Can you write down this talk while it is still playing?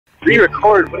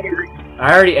Re-record? What do you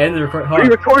I already ended the record. Hold on.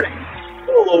 re-recording?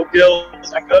 Hello,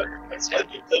 Gills. I got That's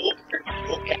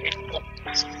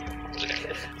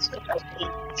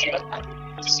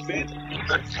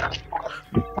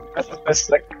the best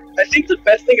thing. I think the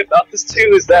best thing about this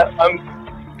too is that I'm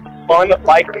on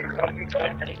like.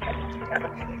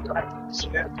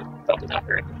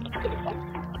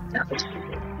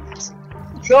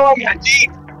 No, I'm the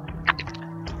deep.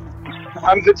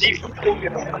 I'm the deep.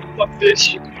 Fuck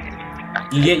fish.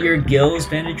 You get your gills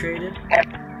penetrated?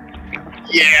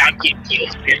 Yeah, I'm getting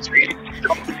gills penetrated.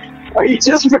 Are you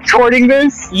just recording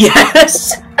this?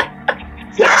 Yes!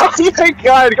 Oh my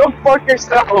god, go fuck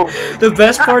yourself! The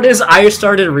best part is I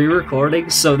started re-recording,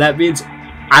 so that means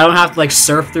I don't have to like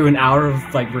surf through an hour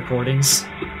of like recordings.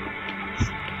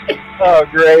 Oh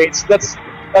great,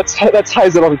 that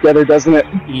ties it all together, doesn't it?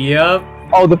 Yep.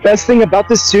 Oh, the best thing about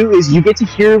this too is you get to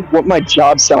hear what my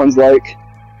job sounds like.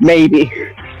 Maybe.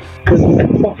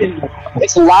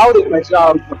 It's loud at my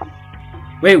job.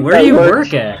 Wait, where do you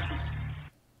work at?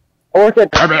 I work at...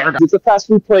 It's a fast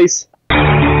food place.